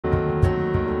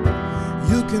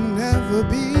You can never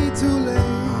be too late.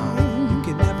 You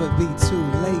can never be too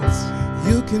late.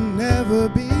 You can never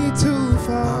be too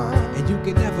far. And you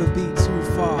can never be too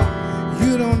far.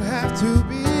 You don't have to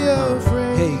be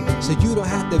afraid. Hey, so you don't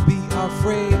have to be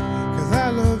afraid. 'Cause I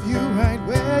love you right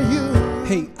where you are.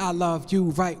 Hey, I love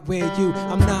you right where you.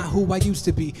 I'm not who I used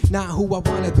to be, not who I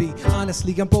wanna be.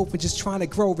 Honestly, I'm both and just trying to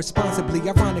grow responsibly.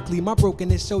 Ironically, my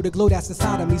brokenness showed the glow that's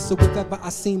inside of me. So if ever I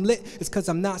seem lit, it's 'cause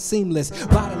I'm not seamless.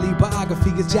 Bodily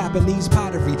biography is Japanese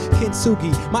pottery.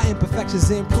 Kintsugi, my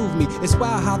imperfections improve me. It's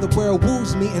wild how the world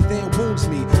woos me and then wounds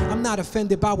me. I'm not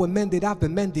offended by what mended, I've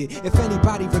been mended. If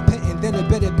anybody repenting, then it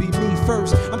better be me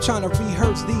first. I'm trying to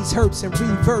rehearse these hurts and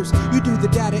reverse. You do the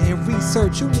data and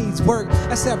research, who needs work?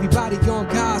 That's everybody on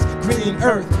God's green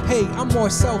earth. Hey, I'm more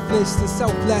selfless than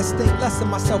selfless. Think less of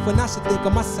myself when I should think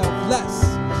of myself less.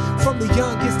 From the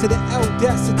youngest to the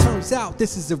eldest, it turns out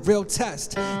this is a real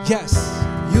test. Yes,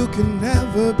 you can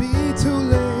never be too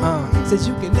late. Says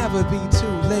you can never be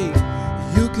too late.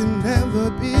 You can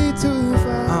never be too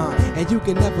far. And you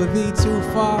can never be too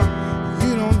far.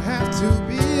 You don't have to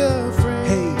be afraid.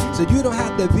 Hey, so you don't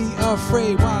have to be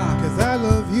afraid. Why? 'Cause I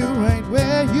love you right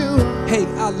where you are. Hey,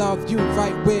 I love you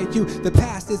right where you. The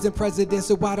past isn't precedent,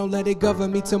 so I don't let it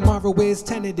govern me. Tomorrow is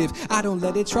tentative, I don't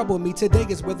let it trouble me. Today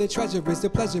is where the treasure is, the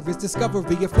pleasure is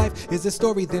discovery. If life is a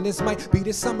story, then this might be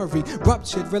the summary.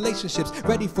 Ruptured relationships,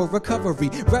 ready for recovery.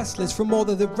 Restless from all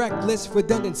of the reckless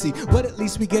redundancy, but at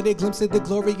least we get a glimpse of the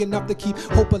glory enough to keep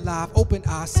hope alive. Open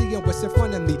eyes, seeing what's in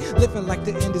front of me. Living like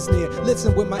the end is near,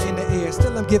 listen with my inner ear.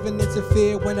 Still I'm giving into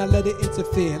fear when I let it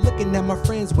interfere. Looking at my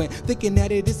friends when thinking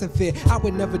that it isn't fair. I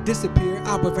would never disappear,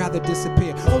 I would rather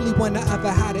disappear. Only one I ever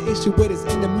had an issue with is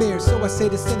in the mirror. So I say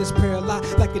the sinner's prayer a lot,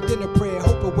 like a dinner prayer.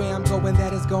 Hoping where I'm going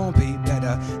that it's gonna be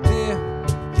better there.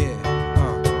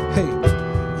 Yeah, hey.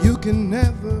 You can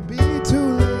never be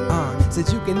too late. Said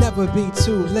you can never be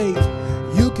too late.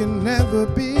 You can never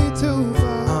be too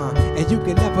far. And you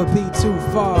can never be too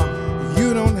far.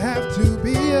 You don't have to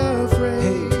be afraid.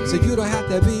 Hey, so you don't have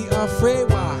to be afraid.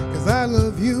 Why? 'Cause I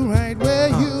love you right where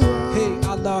you are. Hey,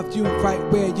 I love you right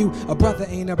where you. A brother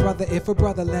ain't a brother if a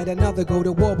brother let another go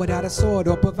to war without a sword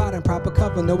or providing proper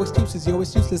cover. No excuses, yo,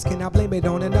 it's useless. Can I blame it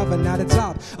on another? Not a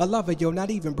job, a lover, yo, not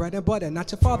even bread and butter.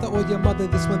 Not your father or your mother,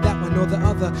 this one, that one, or the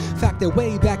other. Fact that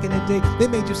way back in the day, they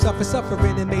made you suffer,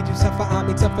 suffering and made you suffer. I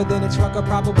mean, tougher than a trucker.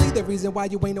 Probably the reason why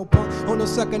you ain't no punk or no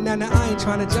sucker. Now, I ain't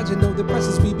trying to judge you, know the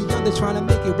pressures we be under. Trying to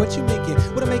make it what you making.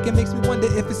 What I making makes me wonder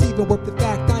if it's even worth the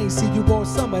fact I ain't see you all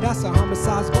summer. That's a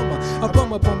homicide bummer. A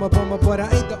bummer, but I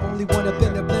ain't the only one up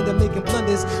in the blender making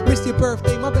blunders. Missed your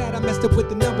birthday, my bad, I messed up with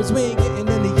the numbers. We ain't getting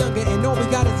any younger, and all we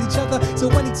got is each other. So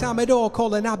anytime at all,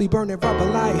 calling, I'll be burning rubber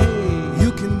like, hey.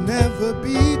 You can never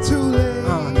be too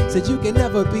late. Said you can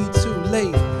never be too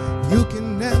late. You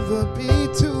can never be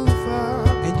too far.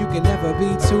 And you can never be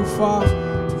too far.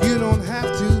 You don't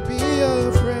have to be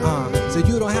afraid. So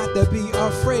you don't have to be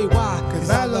afraid. Why? 'Cause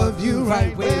I love you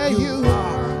right where you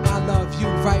are. I love you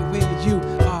right where you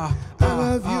are. I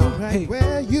love you right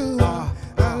where you are.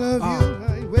 I love you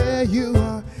right where you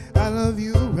are. I love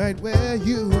you right where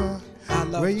you are. I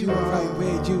love you right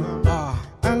where you are.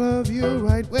 I love you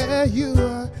right where you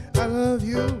are. I love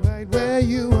you right where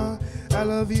you are. I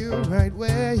love you right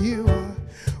where you are.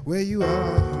 Where you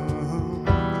are.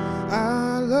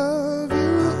 I love you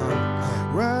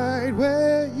right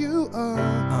where you are.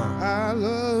 I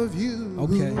love you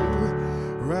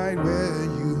right where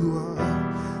you are.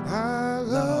 I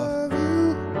love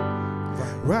you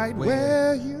right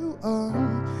where you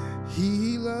are.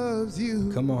 He loves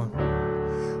you. Come on.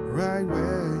 Right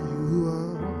where you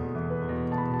are.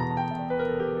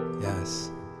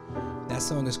 Yes. That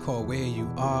song is called Where You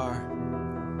Are.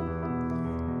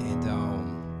 And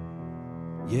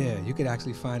yeah, you could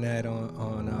actually find that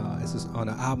on this is on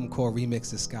an album called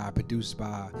Remix the Sky, produced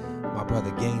by my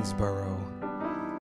brother Gainsborough.